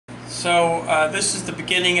This is the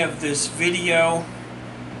beginning of this video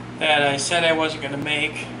that I said I wasn't going to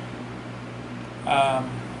make, but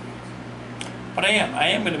I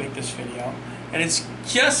am going to make this video, and it's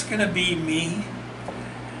just going to be me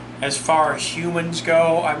as far as humans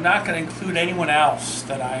go. I'm not going to include anyone else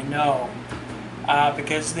that I know,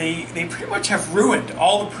 because they pretty much have ruined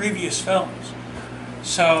all the previous films.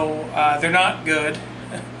 So they're not good,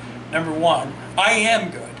 number one. I am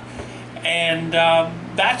good. And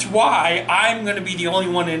that's why I'm going to be the only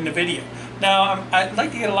one in the video. Now, I'd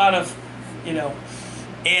like to get a lot of,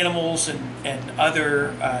 animals and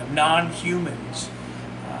other non-humans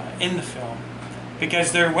in the film,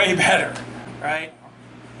 because they're way better, right?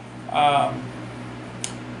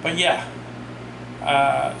 But yeah,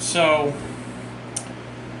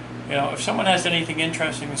 if someone has anything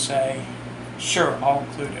interesting to say, sure, I'll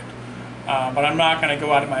include it. But I'm not going to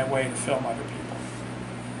go out of my way to film other people.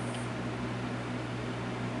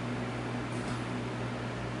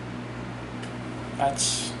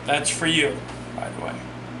 That's for you, by the way,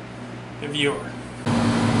 the viewer.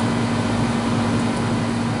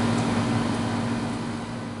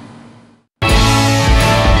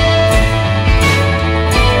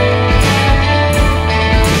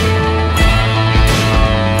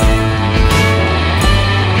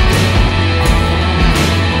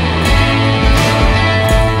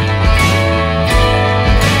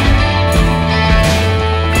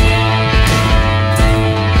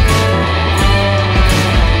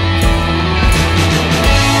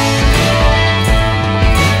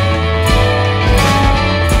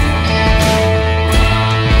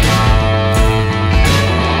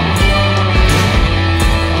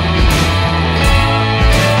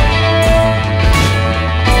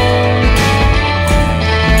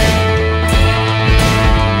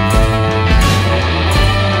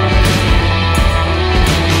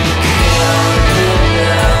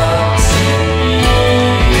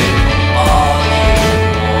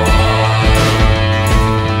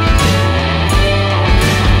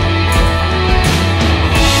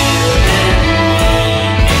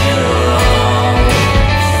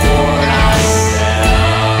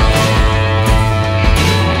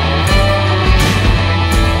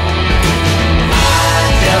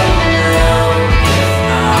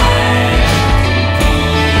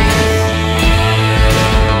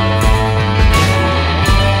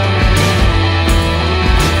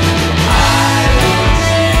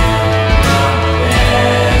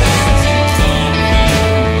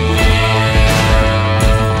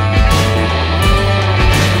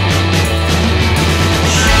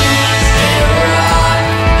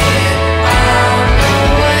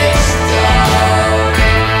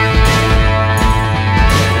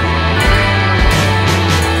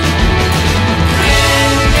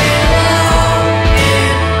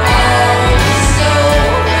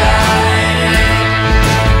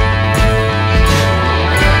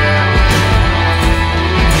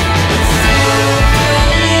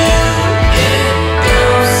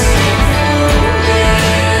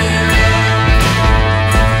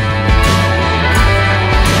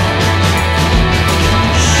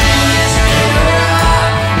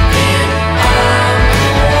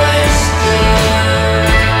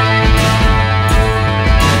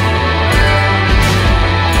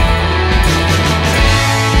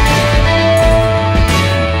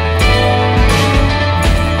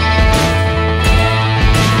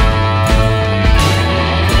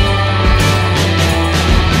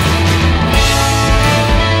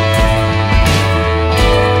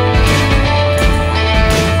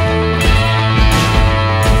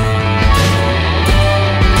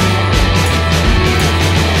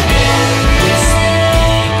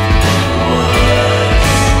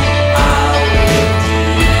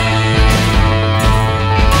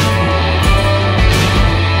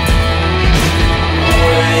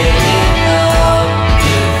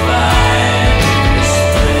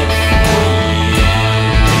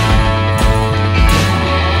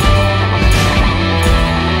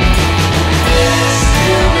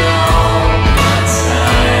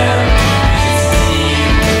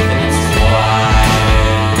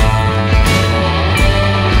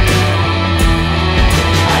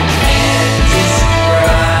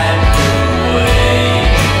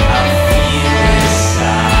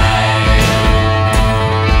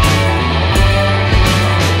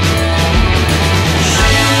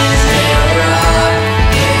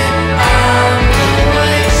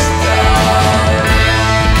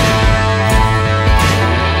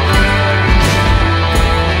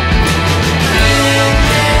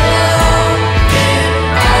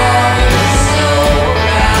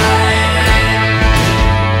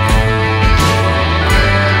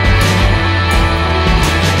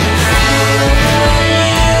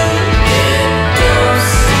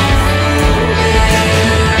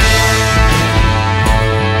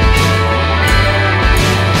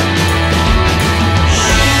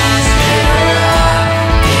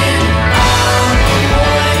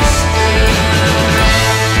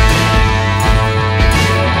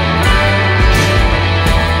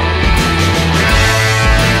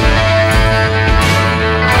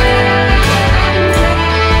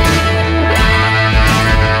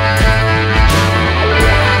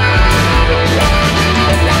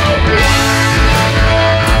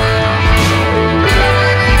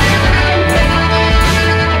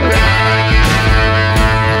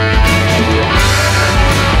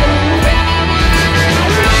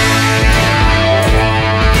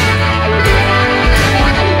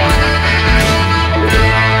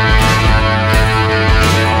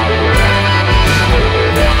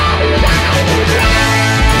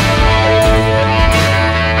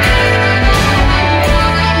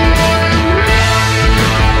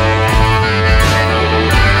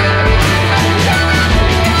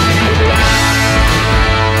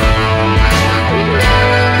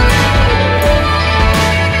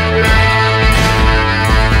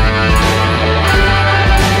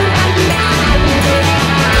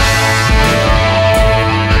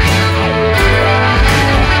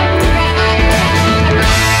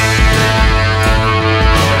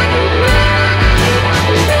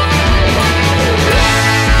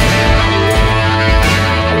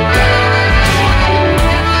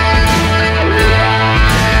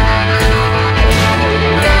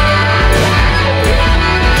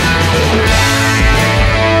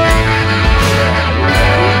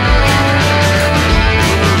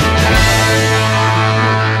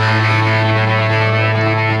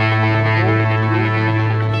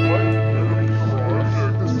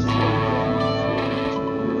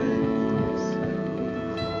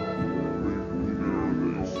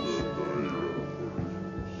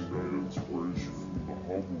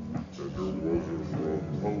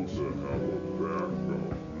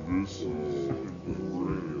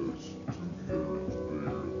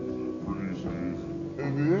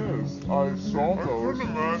 is. I saw those. I couldn't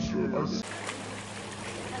imagine.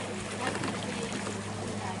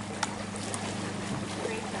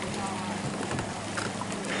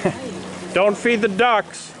 Don't feed the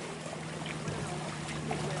ducks.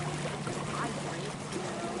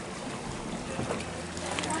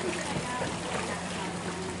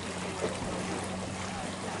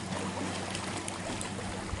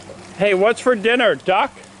 Hey, what's for dinner,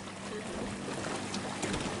 duck?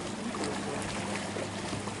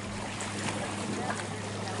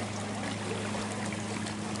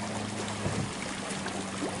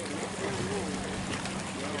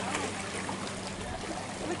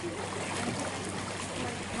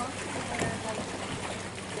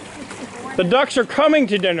 The ducks are coming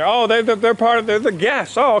to dinner. Oh, they're part of, they're the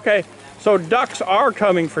guests. Oh, okay. So ducks are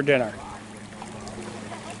coming for dinner.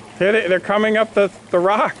 They're coming up the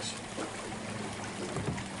rocks.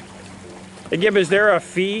 Hey, Gib, is there a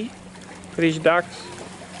fee for these ducks?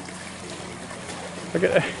 Look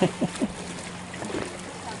at that.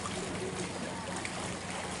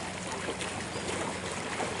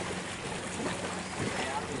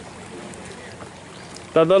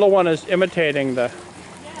 The little one is imitating the...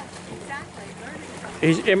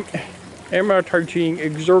 He's imitating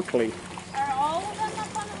exactly. Are all of them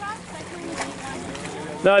up on the rocks? I couldn't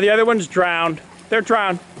see one. No, the other one's drowned. They're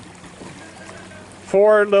drowned.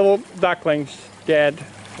 4 little ducklings dead.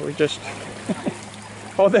 We just...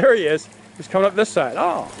 Oh, there he is. He's coming up this side.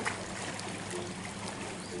 Oh.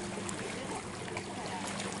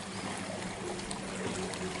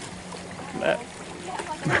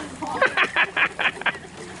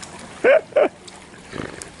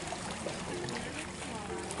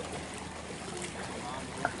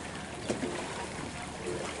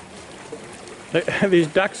 These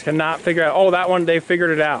ducks cannot figure out. Oh, that one, they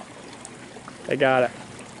figured it out. They got it.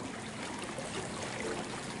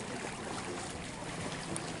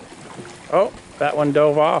 Oh, that one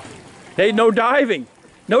dove off. Hey, no diving.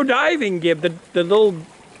 No diving, Gib. The little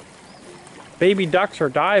baby ducks are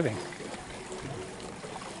diving.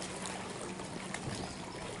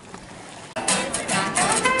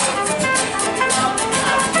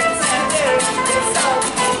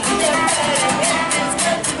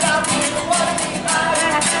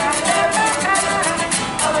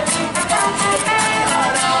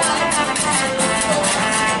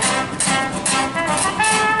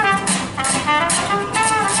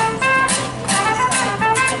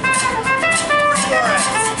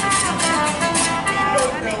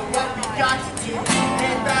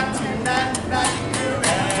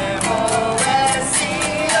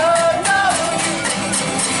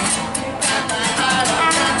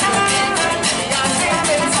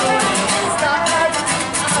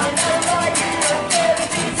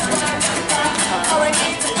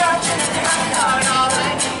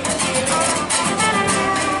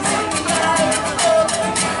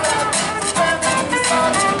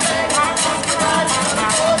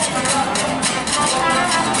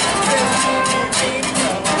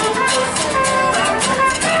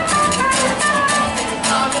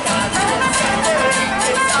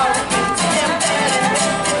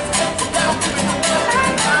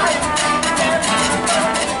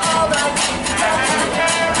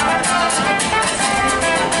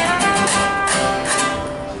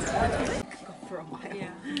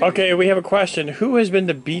 Okay, we have a question. Who has been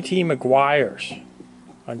to BT McGuire's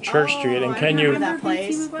on Church Street? And can you... that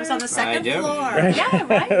place? It was on the second I do. floor. Yeah,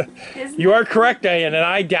 right? Isn't You it? are correct, Diane, and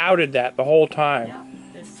I doubted that the whole time. Yeah.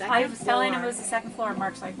 The second I was telling him floor. it was the second floor, and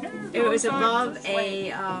Mark's like, no, It was no, above it's this way.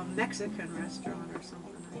 a Mexican restaurant or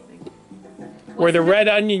something, I think. Where the Red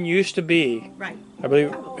Onion used to be, Right. I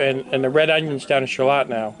believe, and the Red Onion's down in Charlotte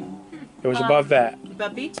now. It was above that.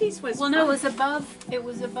 But BT's was Well, no, it fun.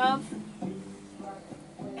 was above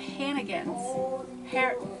Hannigan's.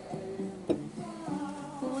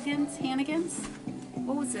 Hooligans? Hannigan's?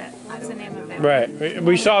 What was it? What was the name of it? Right.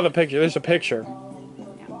 We saw the picture. There's a picture.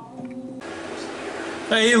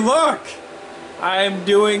 Hey, look! I'm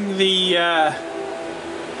doing the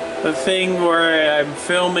thing where I'm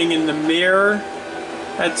filming in the mirror.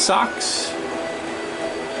 That sucks.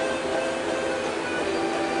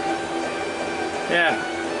 Yeah.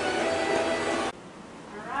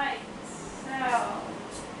 Alright, so...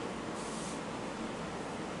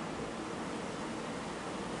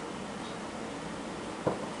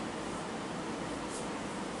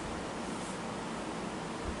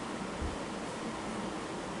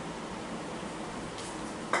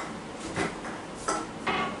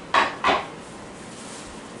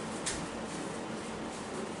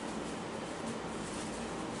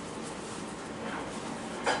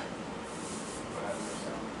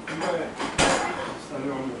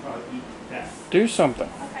 Do something.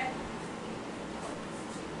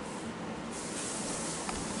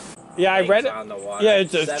 Yeah, I read it. Yeah,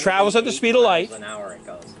 it travels at the speed of light. An hour it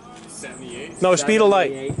goes. 78. No, speed of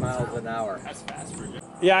light. 8 miles an hour. That's fast for you.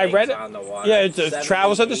 Yeah, I read it. On the water. Yeah, it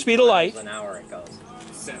travels at the speed of light. An hour it goes.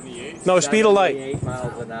 78. No, speed of light. 8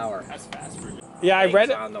 miles an hour. That's fast for you. Yeah, I read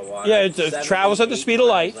it. On the water. Yeah, it travels at the speed of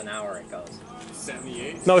light. An hour it goes.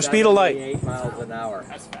 78. No, speed of light. 8 miles an hour.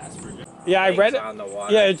 That's fast for you. Yeah, I read it. On the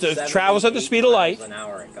water. Yeah, it travels at the speed of light. An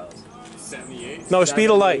hour it goes. 78. No, speed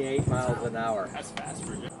of light. 8 miles an hour. That's fast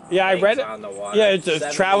for you. Yeah, I read it. On the water. Yeah,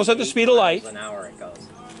 it travels at the speed of light. An hour it goes.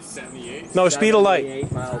 78. No, speed of light.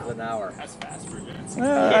 8 miles an hour. That's fast for you.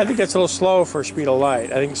 I think that's a little slow for speed of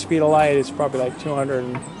light. I think speed of light is probably like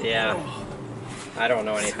 200, Yeah. I don't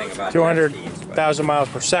know anything about 200,000 miles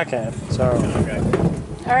per second. So.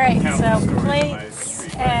 All right, so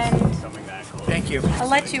plates, and Thank you. I'll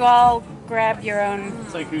let you all grab your own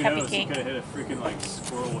It's like, who cupcake. knows? He could have hit a freaking like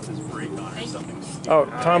squirrel with his brake on or something stupid. Oh,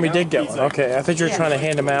 Tommy did get one. Okay, I thought you were trying to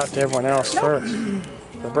hand them out to everyone else first.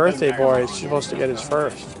 The birthday boy is supposed to get his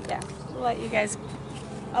first. Yeah, we'll let you guys.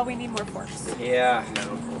 Oh, we need more forks. Yeah.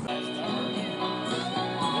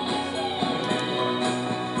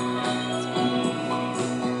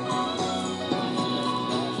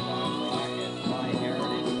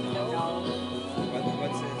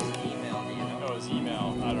 What's his email? Do you know? Oh, his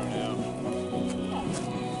email. I don't know.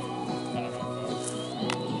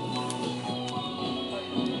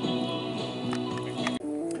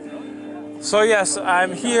 So yes,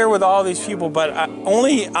 I'm here with all these people, but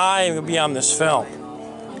only I am going to be on this film.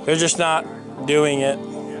 They're just not doing it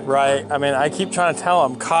right. I mean, I keep trying to tell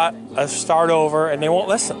them, cut, start over, and they won't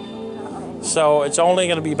listen. So it's only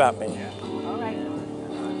going to be about me.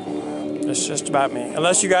 It's just about me.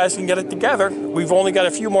 Unless you guys can get it together. We've only got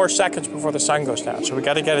a few more seconds before the sun goes down, so we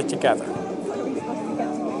got to get it together.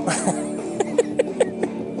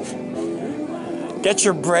 Get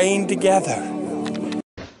your brain together.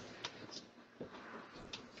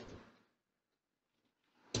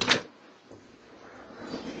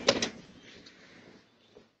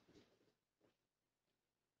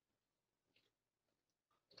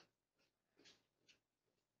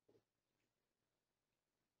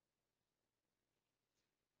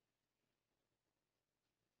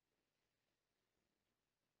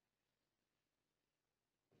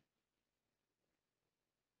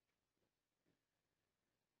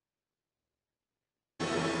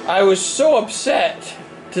 I was so upset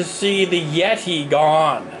to see the Yeti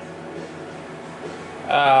gone.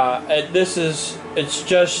 It's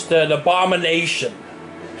just an abomination,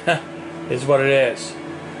 is what it is.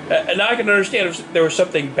 And I can understand if there was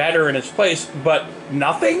something better in its place, but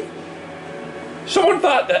nothing? Someone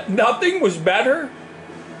thought that nothing was better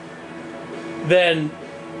than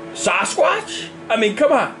Sasquatch? I mean,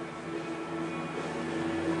 come on.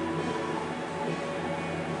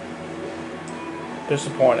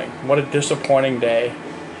 Disappointing. What a disappointing day.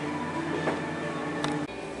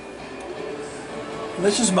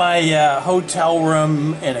 This is my hotel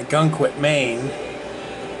room in Ogunquit, Maine.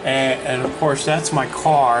 And of course, that's my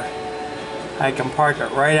car. I can park it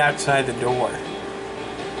right outside the door.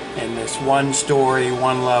 In this one-story,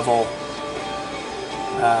 one-level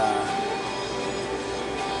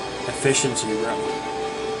efficiency room.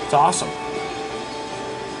 It's awesome.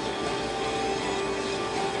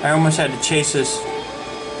 I almost had to chase this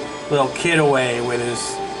little kid away with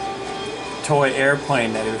his toy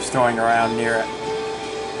airplane that he was throwing around near it.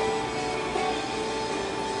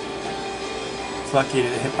 It's lucky it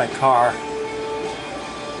didn't hit my car.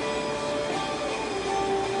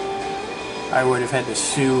 I would have had to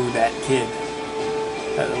sue that kid,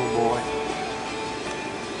 that little boy.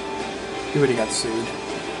 He would have got sued.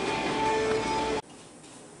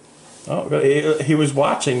 Oh, he was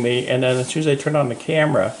watching me, and then as soon as I turned on the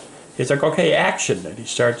camera, he's like, "Okay, action!" And he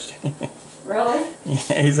starts. Really?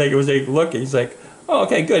 Yeah, he's like, it was like, look. He's like, "Oh,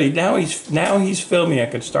 okay, good. Now he's filming. I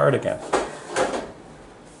can start again."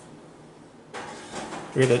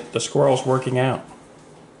 Look at the squirrel's working out,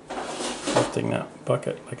 lifting that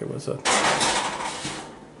bucket like it was a.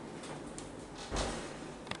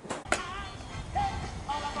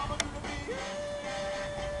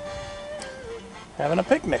 Having a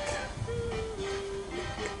picnic.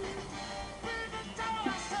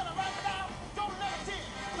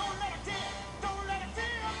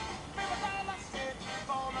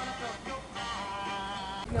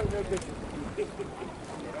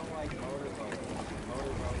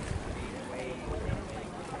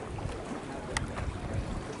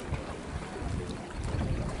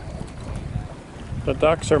 The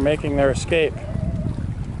ducks are making their escape.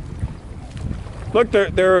 Look,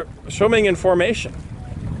 they're swimming in formation.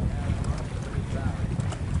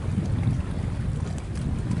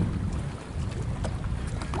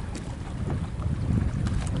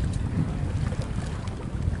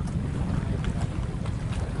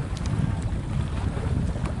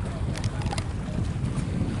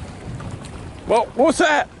 Well, what's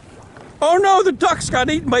that? Oh no, the ducks got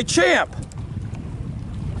eaten by Champ.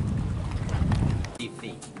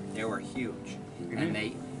 Feet. They were huge,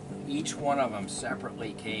 and each one of them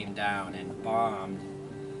separately came down and bombed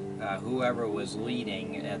whoever was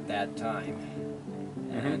leading at that time.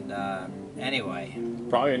 And anyway,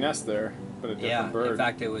 Probably a nest there, but a different yeah. bird. In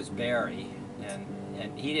fact, it was Barry, and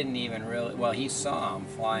he didn't even really. Well, he saw them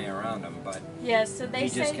flying around him, but Yeah, so they he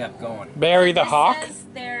say just kept going. Barry the it hawk? says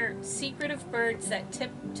they're secretive birds that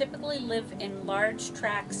typically live in large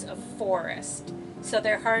tracts of forest, so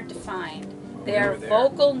they're hard to find. They are were there.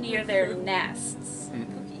 vocal near their nests.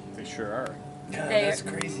 They sure are. That's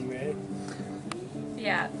crazy, man.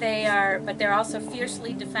 Yeah, they are, but they're also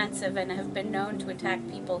fiercely defensive and have been known to attack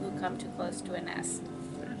people who come too close to a nest.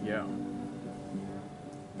 There you go.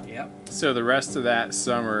 Yep. So the rest of that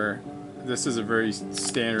summer, this is a very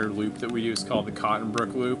standard loop that we do. It's called the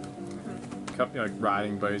Cottonbrook Loop. Like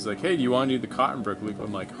riding buddies, like, hey, do you want to do the Cottonbrook Loop?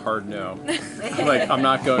 I'm like, hard no. I'm like, I'm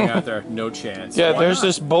not going out there, no chance. Yeah, Why there's not?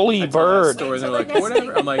 this bully I tell that bird. story, and they're like, So the whatever.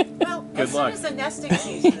 nesting- I'm like, Well, good as luck. soon as the nesting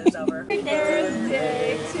season is over.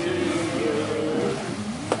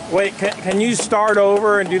 Wait, can you start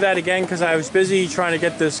over and do that again? Because I was busy trying to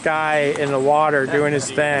get this guy in the water doing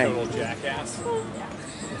his thing. Total jackass.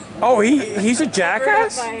 Oh, he's a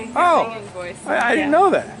jackass? Oh, I didn't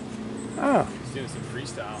know that. Oh. He's doing some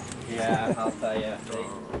freestyle. Yeah, I'll tell you.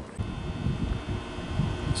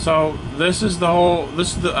 So this is the whole,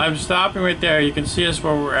 I'm stopping right there. You can see us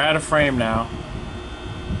where we're out of frame now.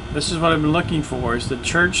 This is what I've been looking for, is the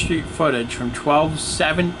Church Street footage from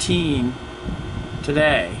 12/17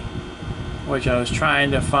 today, which I was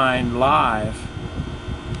trying to find live,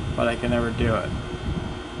 but I can never do it.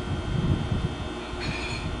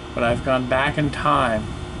 But I've gone back in time.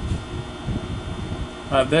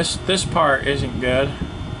 This part isn't good,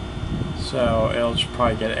 so it'll just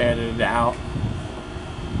probably get edited out.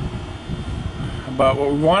 But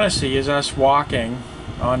what we want to see is us walking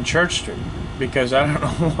on Church Street, because I don't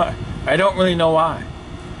know why. I don't really know why,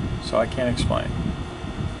 so I can't explain.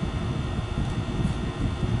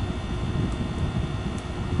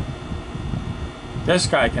 This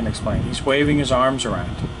guy can explain. He's waving his arms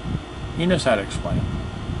around. He knows how to explain.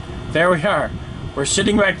 There we are. We're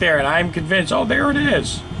sitting back there, and I'm convinced, oh, there it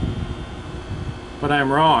is. But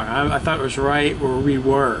I'm wrong. I thought it was right where we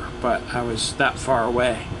were, but I was that far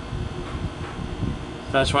away.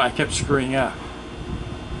 That's why I kept screwing up.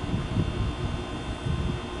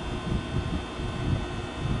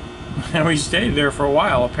 And we stayed there for a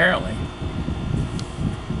while, apparently.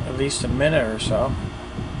 At least a minute or so.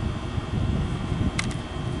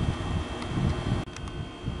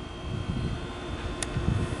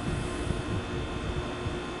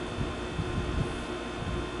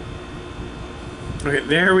 Okay,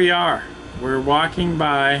 there we are. We're walking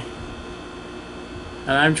by,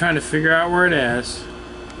 and I'm trying to figure out where it is.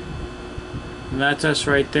 And that's us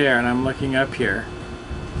right there, and I'm looking up here.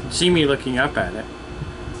 You can see me looking up at it.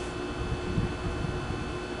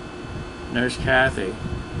 And there's Kathy.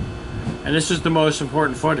 And this is the most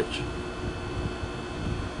important footage.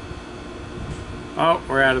 Oh,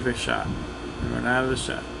 we're out of the shot. We went out of the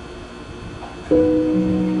shot.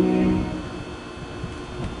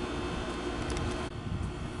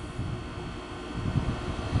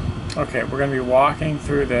 Okay, we're going to be walking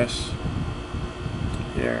through this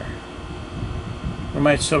here. We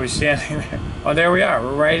might still be standing there. Oh, there we are.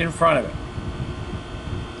 We're right in front of it.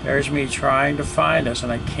 There's me trying to find us,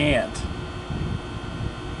 and I can't.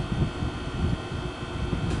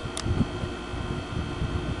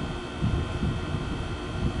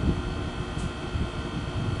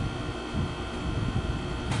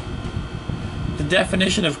 The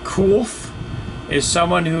definition of coolth is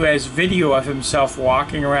someone who has video of himself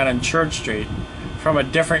walking around on Church Street from a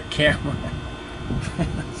different camera.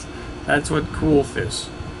 That's what coolth is.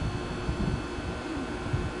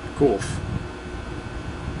 Coolth.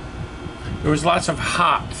 There was lots of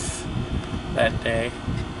hot that day.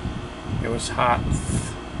 It was hot.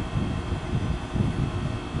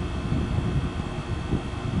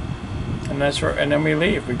 And that's where, and then we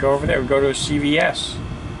leave. We go over there. We go to a CVS.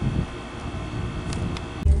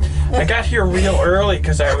 I got here real early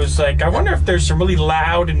because I was like, I wonder if there's some really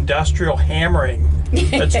loud industrial hammering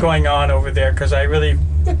that's going on over there, because I really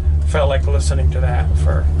felt like listening to that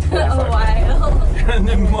for 45 a while. And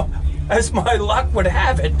then, as my luck would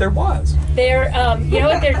have it, there was. They're, you know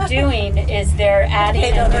what they're doing is they're adding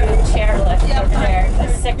a new chairlift over there, a I'm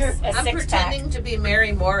six pack. pretending to be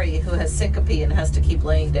Mary Morey, who has syncope and has to keep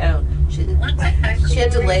laying down. She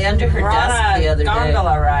had to lay under her desk the other day.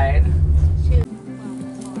 Gondola ride.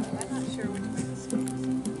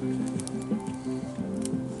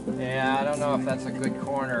 Yeah, I don't know if that's a good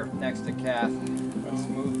corner next to Kath. Let's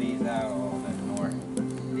move these out a little bit more.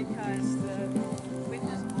 Because the wind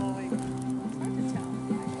is blowing. It's hard to tell.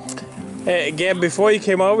 Hey, Gab, before you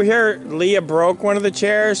came over here, Leah broke one of the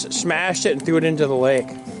chairs, smashed it, and threw it into the lake.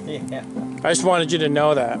 Yeah. I just wanted you to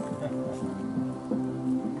know that.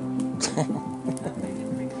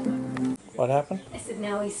 What happened? I said,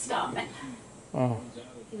 now he's stopping. Oh.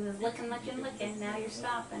 He was looking, now you're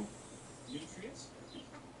stopping.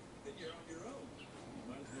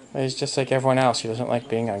 He's just like everyone else. He doesn't like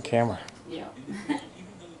being on camera. Yeah.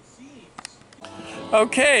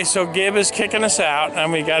 Okay, so Gib is kicking us out,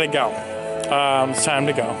 and we gotta go. It's time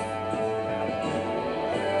to go.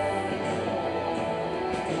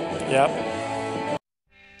 Yep.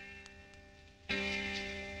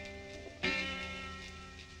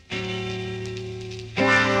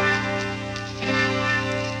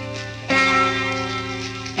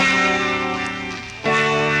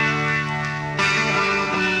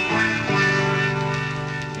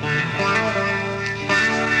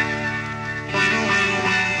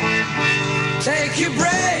 Take your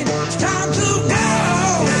brain, it's time to go.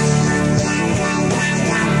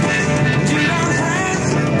 You don't have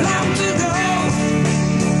long to go.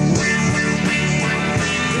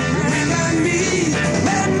 Remember me,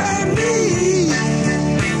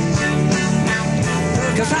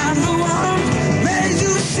 'cause I'm the one made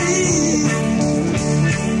you see.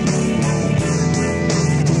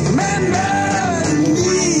 Remember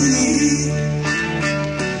me.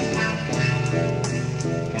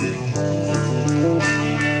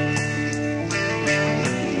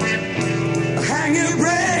 Hang your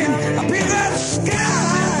brain up in the sky.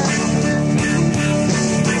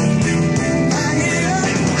 Hang it up,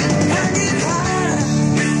 hang it high.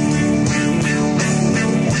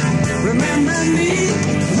 Remember me,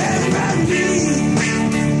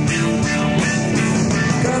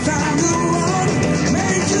 'cause I'm the one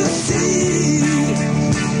made you see.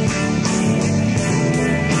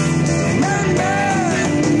 Remember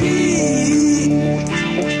me.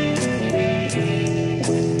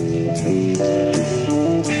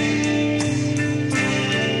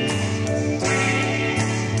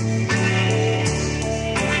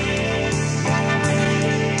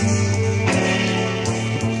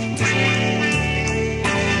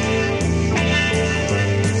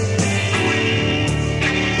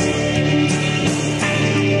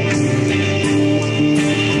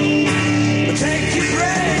 Take your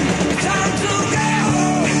brain, time to go.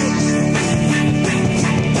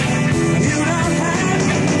 You don't have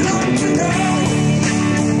long to go.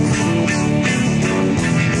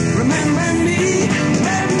 Remember me,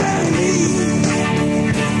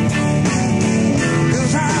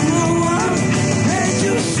 'cause I'm the one made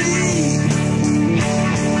you see.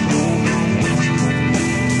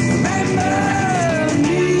 Remember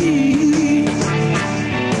me.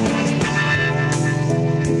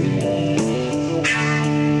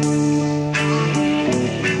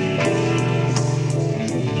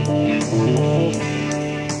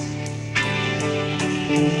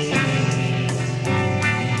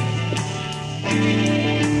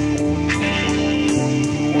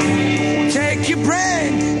 Take your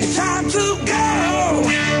brain, it's time to go.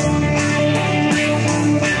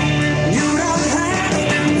 You don't have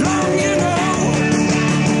long, you know.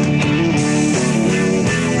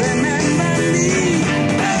 Remember me,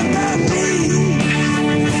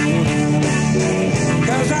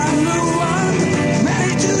 'cause I'm the one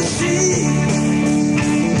made to see.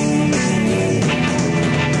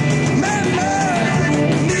 Remember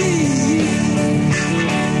me.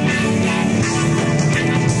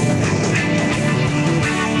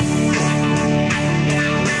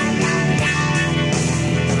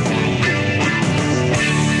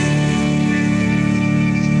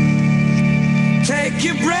 Take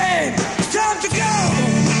your brain, it's time to go.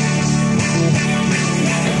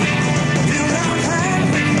 You don't have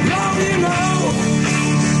long, you know.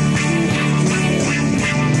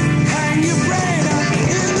 Hang your brain up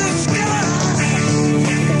in the sky.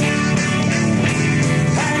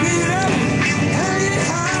 Hang it up, hang it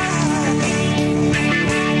high.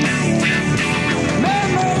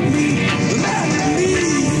 Remember me,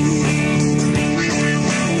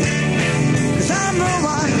 'cause I'm the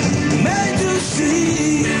one made to see.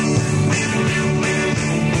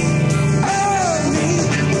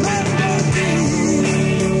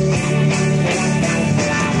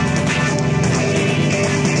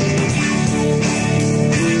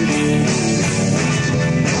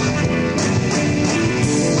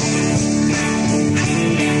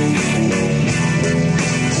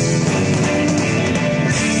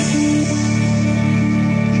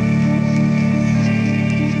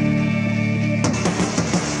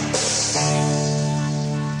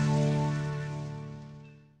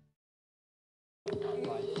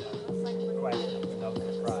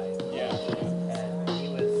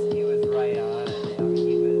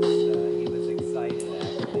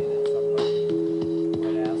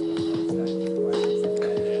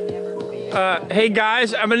 Hey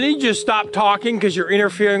guys, I'm gonna need you to stop talking because you're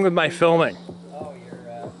interfering with my filming. Oh, your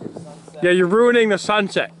sunset. Yeah, you're ruining the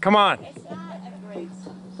sunset. Come on. It's not a great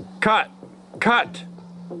sunset. Cut. Cut.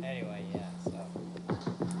 Anyway, yeah, so.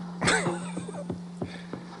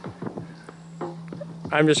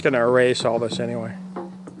 I'm just gonna erase all this anyway.